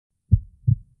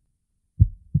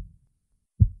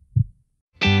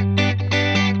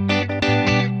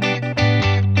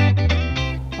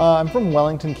I'm from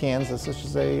Wellington, Kansas, which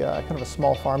is a kind of a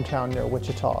small farm town near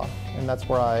Wichita, and that's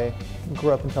where I grew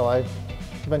up until I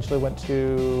eventually went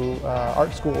to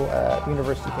art school at the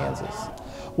University of Kansas.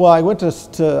 Well, I went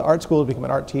to art school to become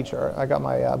an art teacher. I got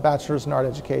my bachelor's in art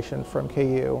education from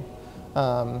KU,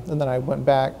 and then I went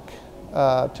back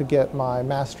to get my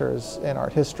master's in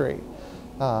art history.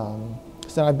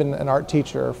 So I've been an art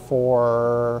teacher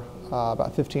for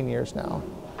about 15 years now.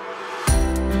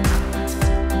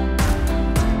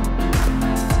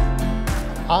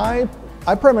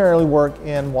 I primarily work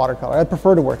in watercolor. I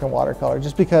prefer to work in watercolor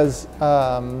just because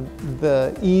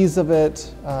the ease of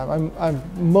it, I'm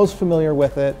most familiar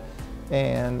with it,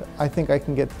 and I think I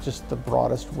can get just the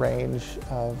broadest range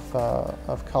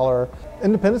of color.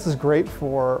 Independence is great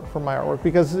for my artwork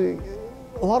because a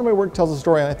lot of my work tells a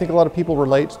story, and I think a lot of people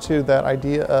relate to that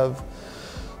idea of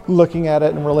looking at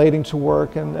it and relating to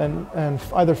work and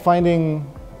either finding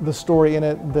the story in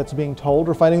it that's being told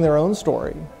or finding their own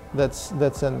story that's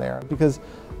in there. Because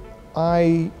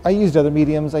I used other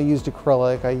mediums. I used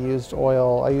acrylic, I used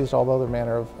oil, I used all the other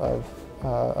manner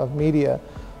of media,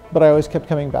 but I always kept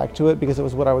coming back to it because it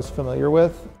was what I was familiar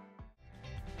with.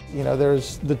 You know,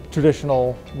 there's the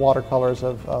traditional watercolors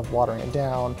of watering it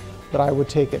down, but I would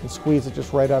take it and squeeze it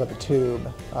just right out of the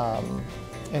tube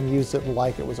and use it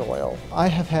like it was oil. I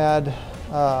have had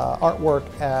artwork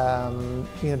down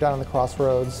in the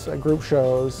Crossroads, group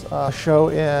shows, a show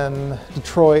in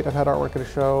Detroit. I've had artwork at a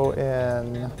show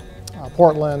in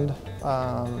Portland.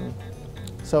 And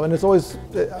it's always,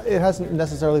 it hasn't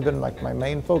necessarily been like my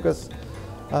main focus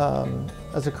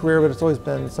as a career, but it's always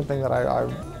been something that I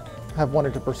have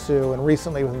wanted to pursue, and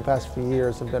recently within the past few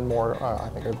years have been more, I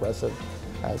think, aggressive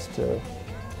as to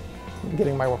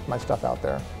getting my stuff out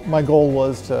there. My goal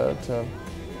was to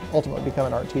ultimately become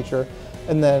an art teacher,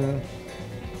 and then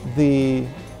the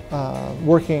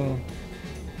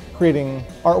creating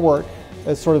artwork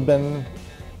has sort of been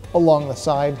along the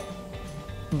side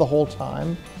the whole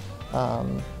time,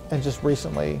 and just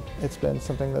recently it's been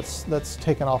something that's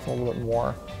taken off a little bit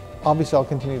more. Obviously I'll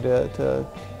continue to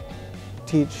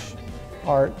teach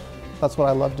art. That's what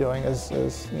I love doing is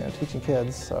teaching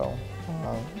kids, so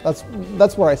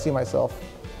that's where I see myself.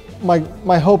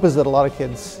 My hope is that a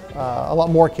lot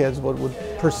more kids would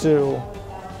pursue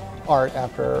art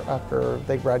after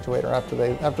they graduate or after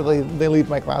they leave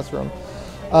my classroom.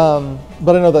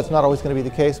 But I know that's not always going to be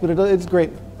the case. But it's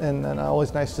great and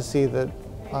always nice to see that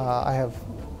I have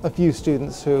a few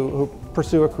students who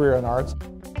pursue a career in arts.